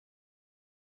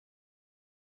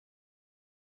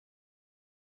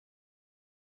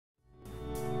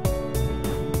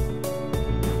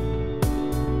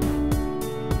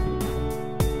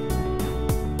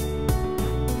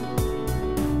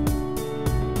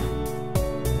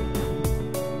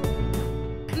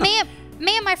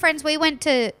my friends, we went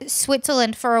to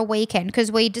Switzerland for a weekend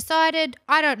because we decided,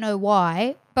 I don't know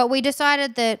why, but we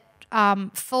decided that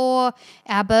for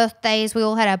our birthdays, we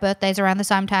all had our birthdays around the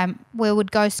same time, we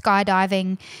would go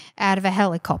skydiving out of a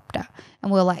helicopter. And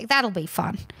we were like, that'll be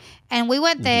fun. And we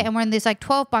went there and we're in this like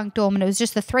 12 bunk dorm and it was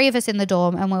just the three of us in the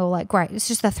dorm and we were like, great, it's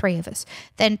just the three of us.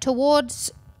 Then towards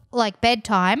like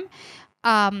bedtime,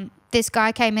 this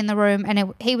guy came in the room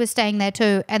and he was staying there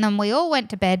too. And then we all went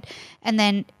to bed and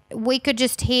then we could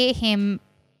just hear him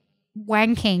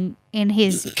wanking in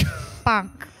his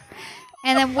bunk.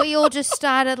 And then we all just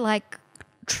started like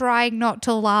trying not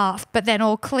to laugh, but then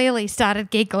all clearly started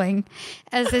giggling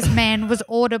as this man was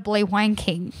audibly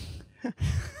wanking.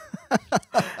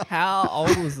 How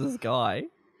old was this guy?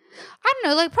 I don't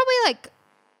know, like probably like,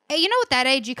 you know, at that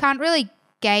age you can't really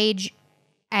gauge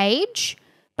age,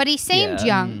 but he seemed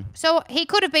young. So he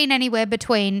could have been anywhere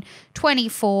between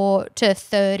 24 to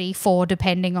 34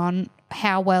 depending on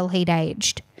how well he'd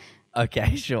aged.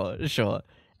 Okay, sure.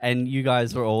 And you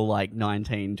guys were all like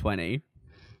 19, 20?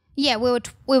 Yeah, we were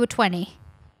 20.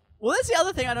 Well, that's the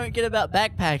other thing I don't get about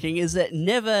backpacking is that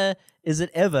never is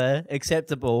it ever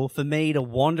acceptable for me to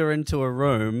wander into a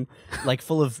room like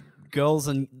full of girls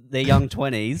in their young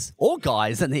 20s or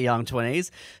guys in their young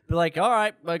 20s. Be like, all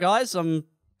right, well, guys, I'm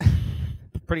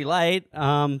pretty late.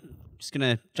 Just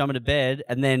going to jump into bed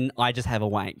and then I just have a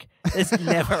wank. It's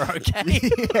never okay.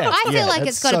 I feel like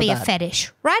it's got to be a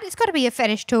fetish, right? It's got to be a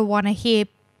fetish to want to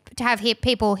have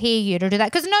people hear you to do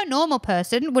that because no normal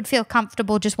person would feel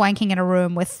comfortable just wanking in a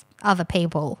room with other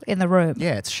people in the room.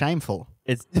 Yeah, it's shameful.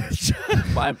 It's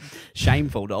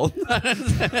shameful, Dalton. Go to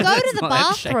the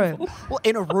bathroom. Well,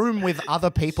 in a room with other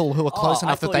people who are close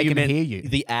enough that they can hear you.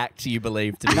 The act you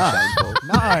believe to be shameful.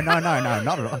 No, not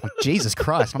at all. Jesus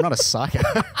Christ, I'm not a psycho.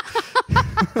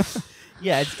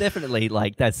 Yeah, it's definitely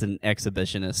like that's an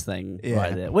exhibitionist thing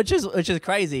right there, which is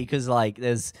crazy because like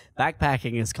there's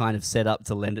backpacking is kind of set up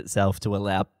to lend itself to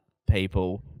allow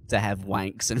people to have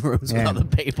wanks in rooms with other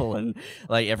people, and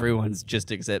like everyone's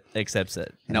just accepts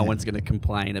it. No one's going to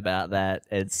complain about that.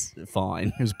 It's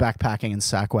fine. He was backpacking and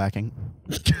sack whacking.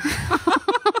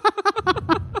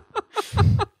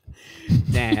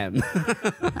 Damn.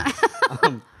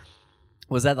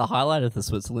 Was that the highlight of the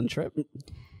Switzerland trip?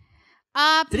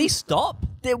 Did he stop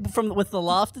with the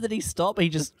laughter? Did he stop? He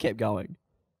just kept going.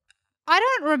 I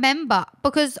don't remember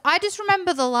because I just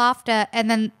remember the laughter and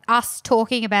then us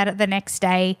talking about it the next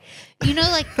day. You know,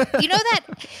 like you know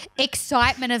that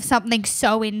excitement of something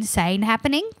so insane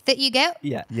happening that you get?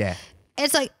 Yeah. Yeah.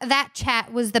 It's like that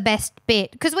chat was the best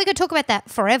bit because we could talk about that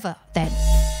forever then.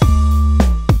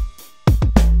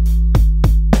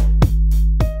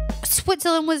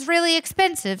 Switzerland was really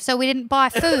expensive, so we didn't buy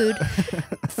food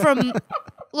from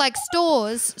like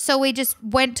stores, so we just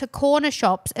went to corner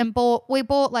shops and bought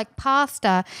like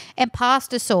pasta and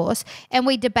pasta sauce, and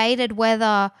we debated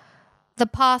whether the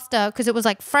pasta, because it was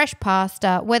like fresh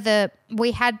pasta, whether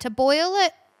we had to boil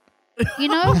it, you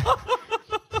know,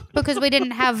 because we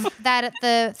didn't have that at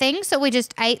the thing, so we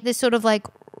just ate this sort of like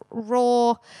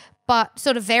raw but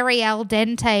sort of very al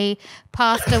dente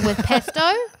pasta with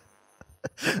pesto.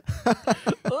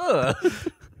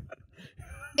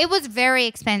 It was very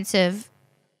expensive.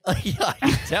 Yeah, I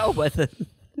can tell by the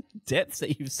depths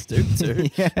that you've stooped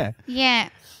to. Yeah.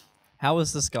 How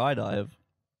was the skydive?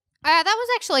 That was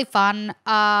actually fun.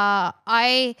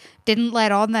 I didn't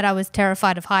let on that I was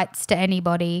terrified of heights to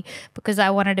anybody because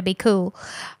I wanted to be cool.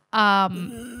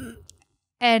 And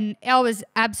I was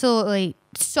absolutely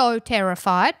so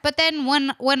terrified. But then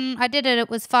when I did it, it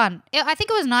was fun. I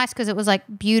think it was nice because it was like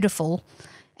beautiful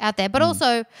out there. But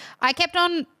also, I kept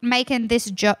on making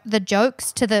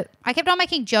jokes to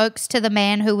the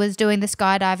man who was doing the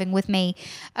skydiving with me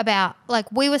about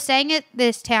like we were staying at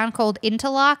this town called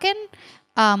Interlaken.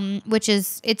 Which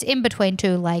is it's in between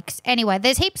two lakes. Anyway,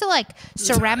 there's heaps of like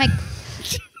ceramic.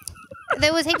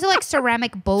 There was heaps of like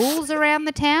ceramic bulls around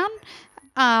the town,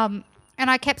 and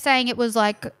I kept saying it was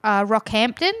like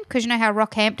Rockhampton because you know how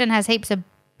Rockhampton has heaps of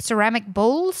ceramic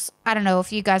bulls. I don't know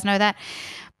if you guys know that,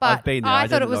 but I've been there. I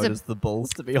thought it was the bulls.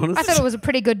 To be honest, I thought it was a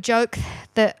pretty good joke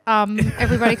that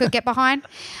everybody could get behind.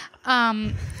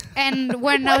 And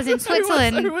when I was in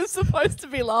Switzerland, who was supposed to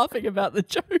be laughing about the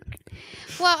joke?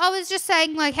 Well, I was just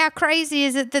saying, like, how crazy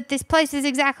is it that this place is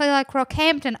exactly like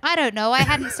Rockhampton? I don't know. I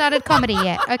hadn't started comedy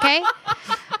yet, okay?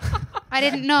 I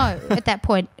didn't know at that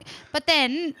point. But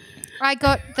then I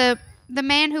got the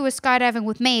man who was skydiving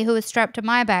with me, who was strapped to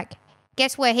my back.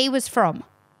 Guess where he was from?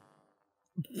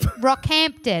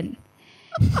 Rockhampton.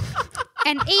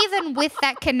 And even with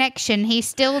that connection, he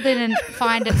still didn't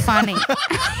find it funny.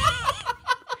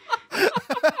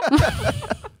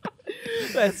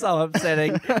 That's so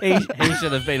upsetting. He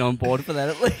should have been on board for that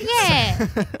at least. Yeah.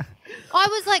 I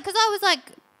was like,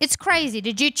 it's crazy.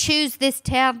 Did you choose this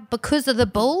town because of the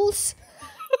bulls?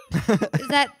 Is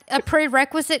that a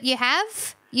prerequisite you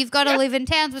have? You've got to live in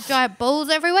towns with giant bulls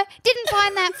everywhere? Didn't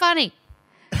find that funny.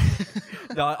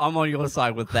 No, I'm on your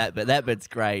side with that, but that bit's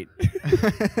great.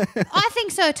 I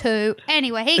think so too.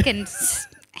 Anyway, he can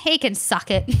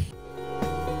suck it.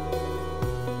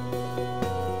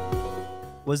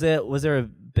 Was there a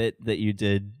bit that you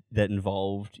did that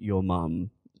involved your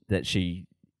mum that she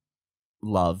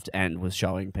loved and was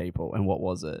showing people, and what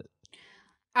was it?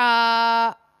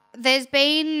 There's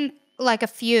been like a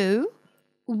few.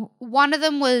 One of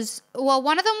them was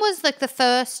like the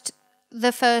first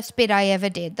bit I ever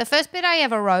did. The first bit I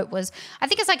ever wrote was, I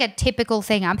think it's like a typical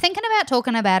thing. I'm thinking about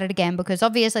talking about it again because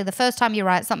obviously the first time you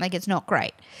write something, it's not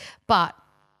great. But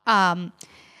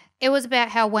it was about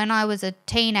how when I was a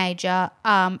teenager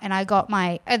and I got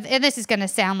my, and this is going to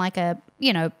sound like like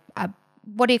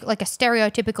a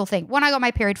stereotypical thing. When I got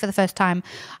my period for the first time,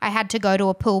 I had to go to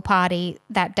a pool party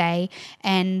that day,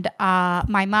 and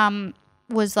my mum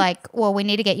was like, well, we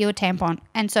need to get you a tampon.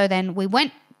 And so then we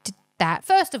went to that.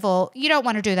 First of all, you don't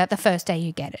want to do that the first day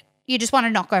you get it. You just want to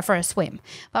not go for a swim.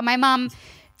 But my mum,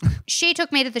 she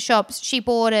took me to the shops. She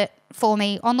bought it for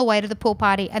me on the way to the pool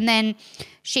party, and then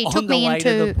she took me into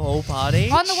on the way to the pool party.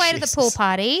 On the way to the pool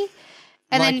party.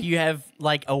 And like then you have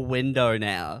like a window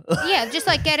now. Yeah, just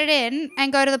like get it in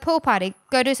and go to the pool party.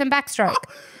 Go do some backstroke.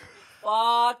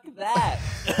 Fuck that.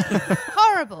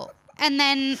 Horrible. And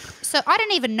then, so I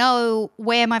didn't even know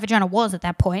where my vagina was at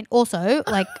that point. Also,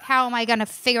 like, how am I going to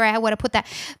figure out where to put that?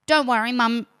 Don't worry,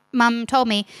 Mum told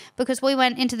me, because we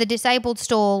went into the disabled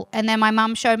stall and then my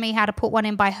mum showed me how to put one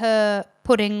in by her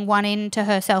putting one into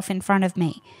herself in front of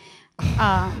me.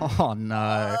 Oh,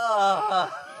 no.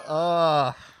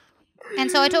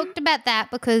 And so I talked about that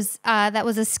because that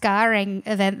was a scarring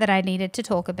event that I needed to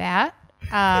talk about.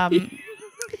 And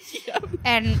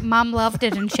Mum loved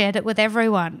it and shared it with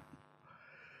everyone.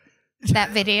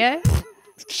 That video.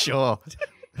 Sure.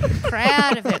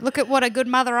 Proud of it. Look at what a good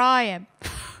mother I am.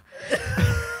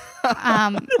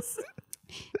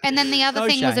 And then the other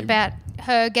thing was about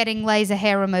her getting laser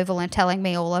hair removal and telling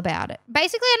me all about it.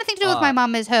 Basically anything to do with my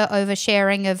mum is her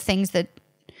oversharing of things that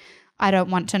I don't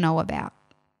want to know about.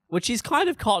 Which she's kind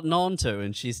of cotton on to,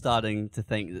 and she's starting to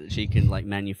think that she can like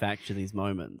manufacture these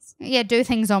moments. Yeah, do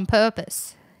things on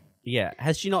purpose. Yeah.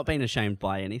 Has she not been ashamed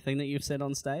by anything that you've said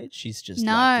on stage? She's just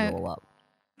No. wrapped it all up.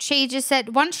 She just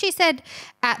said, once she said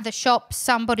at the shop,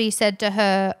 somebody said to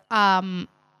her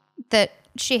that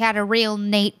she had a real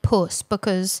neat puss,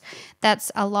 because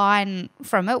that's a line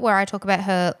from it where I talk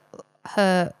about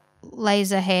her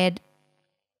laser head.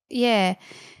 Yeah.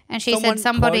 And she said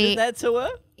somebody... quoted that to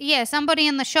her? Yeah, somebody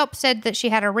in the shop said that she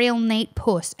had a real neat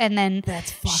puss, and then...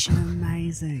 That's fucking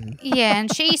amazing. Yeah,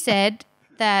 and she said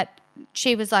that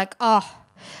she was like, oh,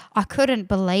 I couldn't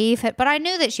believe it. But I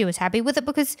knew that she was happy with it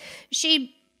because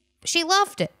she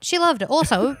loved it. She loved it.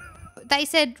 Also, they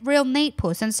said real neat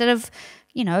puss instead of,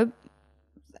 you know,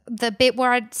 the bit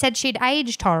where I said she'd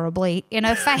aged horribly in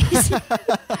her face.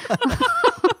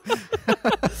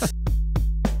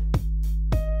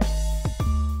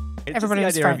 Everybody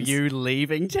was the idea friends. of you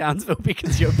leaving Townsville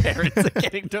because your parents are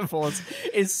getting divorced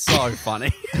is so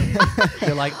funny.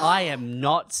 You're like, I am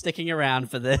not sticking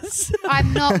around for this.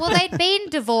 I'm not. Well, they'd been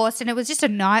divorced and it was just a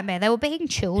nightmare. They were being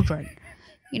children.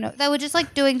 You know, they were just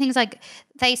like doing things like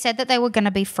they said that they were going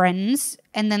to be friends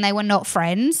and then they were not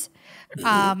friends.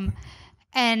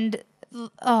 And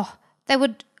they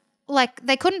would, like,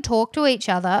 they couldn't talk to each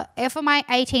other. For my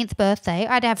 18th birthday,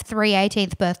 I'd have 3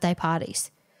 18th birthday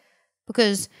parties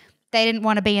because they didn't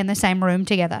want to be in the same room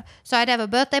together. So I'd have a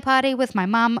birthday party with my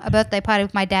mum, a birthday party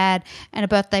with my dad, and a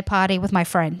birthday party with my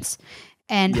friends.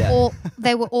 And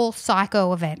they were all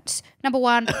psycho events. Number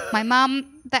one, my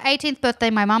mum, the 18th birthday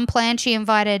my mum planned, she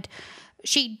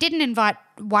didn't invite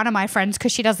one of my friends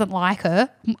because she doesn't like her,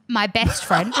 my best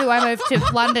friend, who I moved to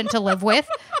London to live with.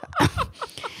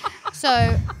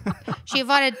 So she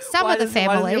invited some of the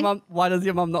family. Why does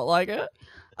your mum not like her?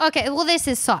 Okay, well, this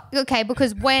is okay,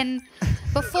 because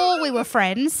before we were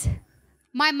friends,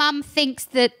 my mum thinks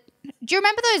that. Do you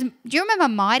remember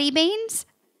Mighty Beans?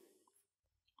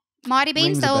 Mighty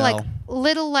Beans, they were like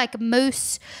little like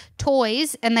moose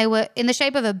toys, and they were in the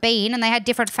shape of a bean, and they had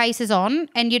different faces on,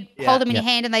 and you'd hold them in your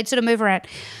hand and they'd sort of move around.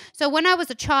 So when I was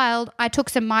a child, I took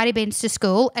some Mighty Beans to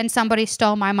school and somebody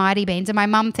stole my Mighty Beans, and my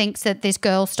mum thinks that this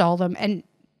girl stole them, and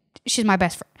she's my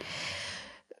best friend.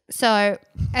 So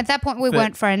at that point, we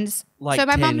weren't friends. like so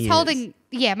my 10 mum's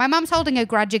years. my mum's holding a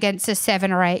grudge against a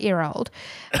 7 or 8-year-old.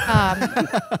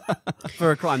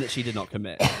 For a crime that she did not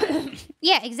commit.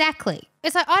 Yeah, exactly.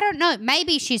 It's like, I don't know.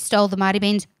 Maybe she stole the Mighty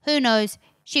Beans. Who knows?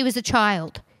 She was a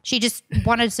child. She just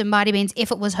wanted some Mighty Beans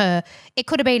if it was her. It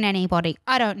could have been anybody.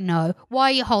 I don't know. Why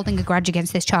are you holding a grudge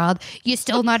against this child? You're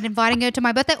still not inviting her to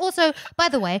my birthday. Also, by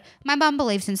the way, my mum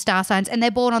believes in star signs and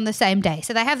they're born on the same day.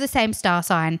 So they have the same star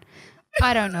sign.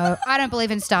 I don't know. I don't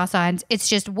believe in star signs. It's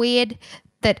just weird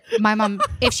that my mum,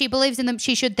 if she believes in them,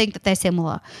 she should think that they're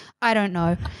similar. I don't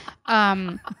know.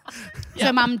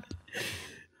 So mum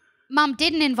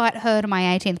didn't invite her to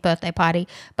my 18th birthday party,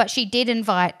 but she did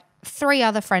invite 3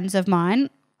 other friends of mine.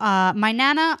 My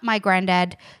nana, my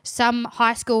granddad, some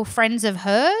high school friends of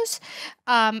hers,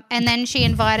 and then she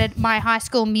invited my high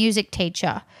school music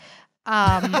teacher.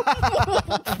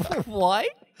 Why?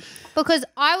 Because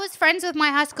I was friends with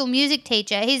my high school music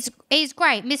teacher. He's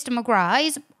great, Mr. McGrath.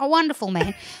 He's a wonderful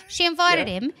man. She invited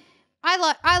him. I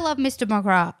love Mr.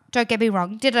 McGrath. Don't get me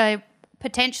wrong. Did I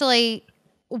potentially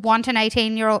want an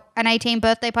 18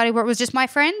 birthday party where it was just my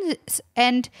friends?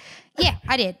 And yeah,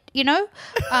 I did. You know,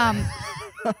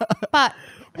 but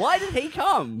why did he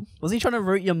come? Was he trying to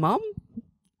root your mum?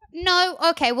 No.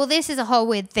 Okay. Well, this is a whole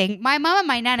weird thing. My mum and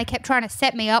my nana kept trying to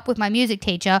set me up with my music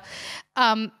teacher.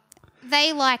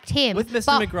 They liked him. With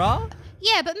Mr. McGrath?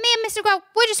 Yeah, but me and Mr. McGrath,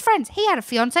 we're just friends. He had a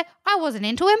fiance. I wasn't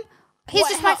into him. He's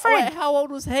just my friend. Wait, how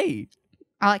old was he?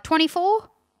 Like 24?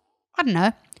 I don't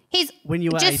know. He's when you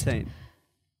were just, 18?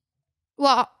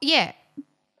 Well, yeah.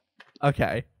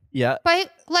 Okay. Yeah.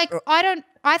 But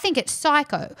I think it's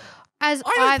psycho. I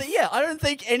don't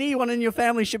think anyone in your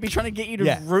family should be trying to get you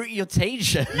to root your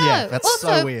teacher. No, yeah, that's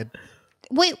also, so weird.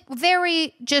 We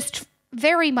very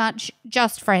much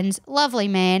just friends. Lovely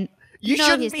man. You know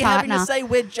shouldn't his be partner. having to say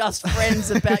we're just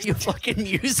friends about your fucking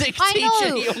music I teacher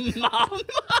know. to your mum.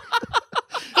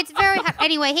 It's very hard.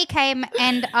 Anyway, he came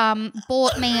and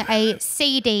bought me a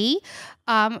CD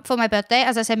for my birthday.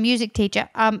 As I said, music teacher.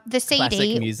 The CD.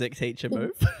 Classic music teacher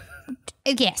move.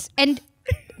 Yes. And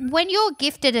when you're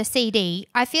gifted a CD,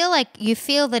 I feel like you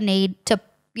feel the need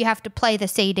you have to play the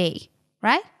CD,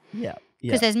 right? Yeah.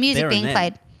 Because there's music being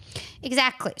played.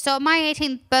 Exactly. So at my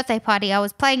 18th birthday party, I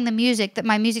was playing the music that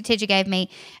my music teacher gave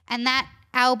me, and that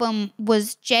album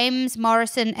was James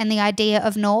Morrison and the Idea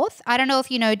of North. I don't know if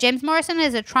you know, James Morrison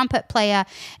is a trumpet player,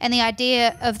 and the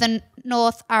Idea of the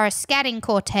North are a scatting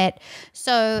quartet.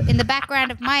 So in the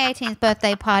background of my 18th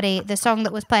birthday party, the song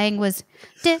that was playing was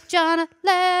Did John a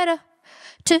letter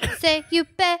to say you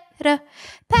better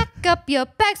pack up your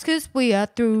bags 'cause we are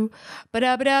through.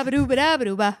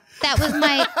 Ba-da-ba-da-ba-doo-ba-da-ba-doo-ba. That was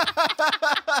my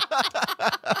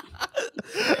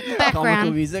background.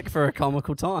 Comical music for a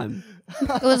comical time.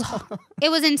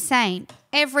 It was insane.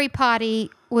 Every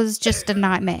party was just a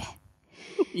nightmare.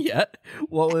 Yeah.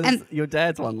 What was your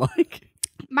dad's one like?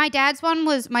 My dad's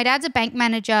a bank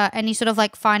manager, and he sort of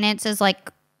like finances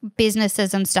like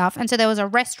businesses and stuff. And so there was a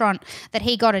restaurant that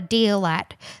he got a deal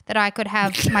at that I could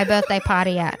have my birthday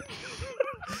party at.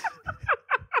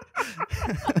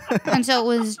 And so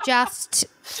it was just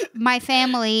my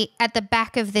family at the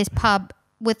back of this pub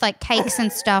with like cakes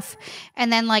and stuff,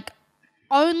 and then like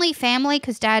only family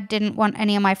because Dad didn't want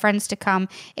any of my friends to come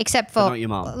except for not your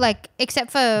mum. Except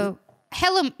for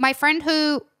Helen, my friend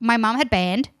who my mum had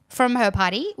banned from her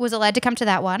party, was allowed to come to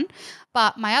that one.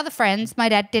 But my other friends, my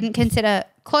dad didn't consider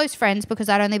close friends because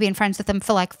I'd only been friends with them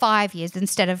for like 5 years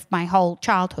instead of my whole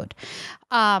childhood.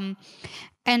 And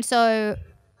so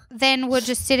then we're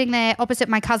just sitting there opposite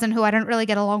my cousin who I don't really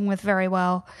get along with very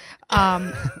well.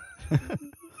 And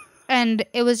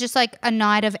it was just like a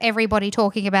night of everybody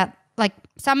talking about like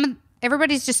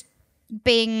everybody's just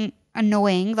being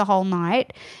annoying the whole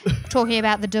night, talking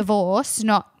about the divorce,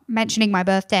 not mentioning my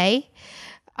birthday.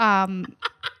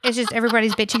 It's just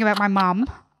everybody's bitching about my mum.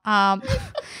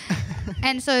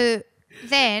 And so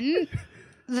then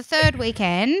the third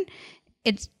weekend,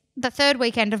 it's the third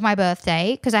weekend of my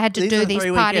birthday because I had to do these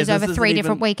parties over 3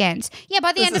 different weekends. Yeah,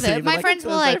 by the end of it, my friends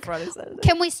were like,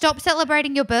 can we stop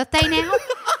celebrating your birthday now?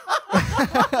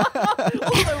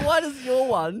 Also, why does your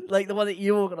one, like the one that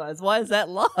you organised, why does that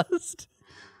last?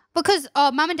 Because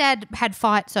mum and dad had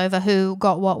fights over who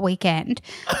got what weekend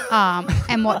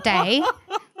and what day.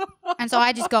 And so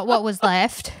I just got what was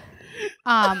left.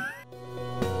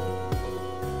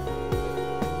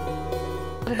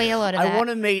 It'll be a lot of that. I want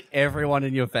to meet everyone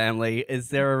in your family. Is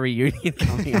there a reunion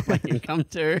coming up I can come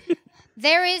to?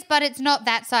 There is, but it's not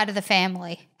that side of the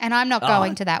family. And I'm not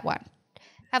going to that one.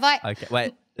 Have I? Okay,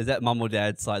 wait. Is that mum or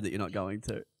dad's side that you're not going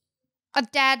to?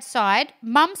 Dad's side.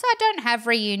 Mum's side don't have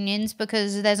reunions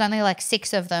because there's only like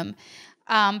 6 of them.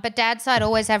 But dad's side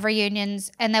always have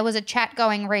reunions, and there was a chat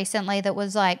going recently that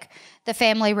was like the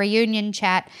family reunion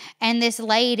chat, and this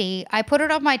lady, I put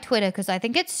it on my Twitter because I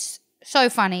think it's so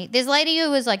funny. This lady who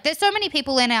was like, there's so many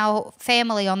people in our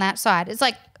family on that side. It's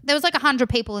like there was like 100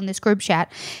 people in this group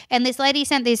chat, and this lady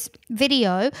sent this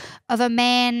video of a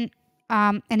man,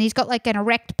 and he's got like an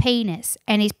erect penis,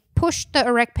 and he's pushed the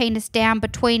erect penis down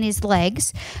between his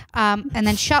legs, and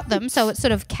then shut them so it's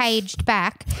sort of caged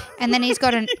back, and then he's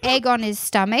got an egg on his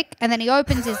stomach, and then he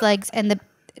opens his legs and the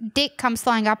dick comes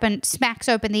flying up and smacks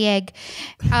open the egg,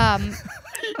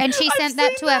 and she sent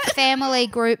that to our family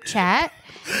group chat.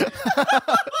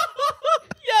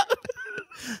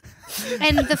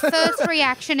 And the first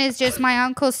reaction is just my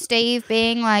Uncle Steve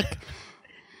being like,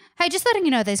 hey, just letting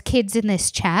you know there's kids in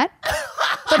this chat,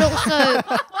 but also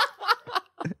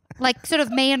like sort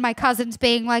of me and my cousins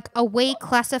being like, are we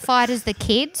classified as the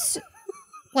kids?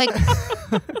 Like,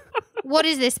 what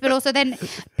is this? But also then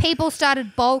people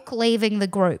started bulk leaving the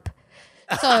group.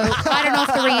 So I don't know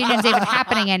if the reunion's even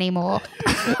happening anymore.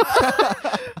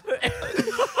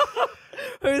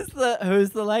 Who's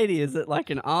the lady? Is it like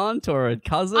an aunt or a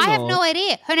cousin? I have no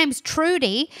idea. Her name's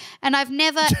Trudy, and I've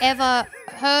never ever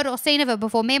heard or seen of her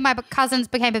before. Me and my cousins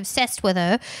became obsessed with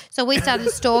her, so we started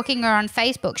stalking her on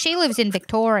Facebook. She lives in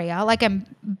Victoria, like in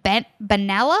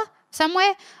Benalla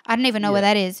somewhere. I don't even know where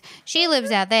that is. She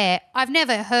lives out there. I've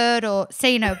never heard or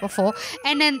seen her before.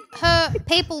 And then her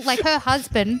people, like her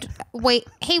husband,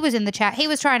 he was in the chat. He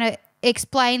was trying to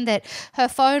explain that her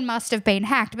phone must have been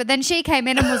hacked, but then she came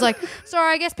in and was like,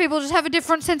 sorry, I guess people just have a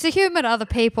different sense of humour to other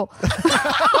people.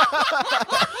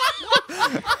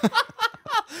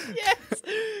 Yes,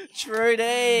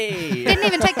 Trudy. Didn't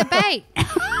even take the bait.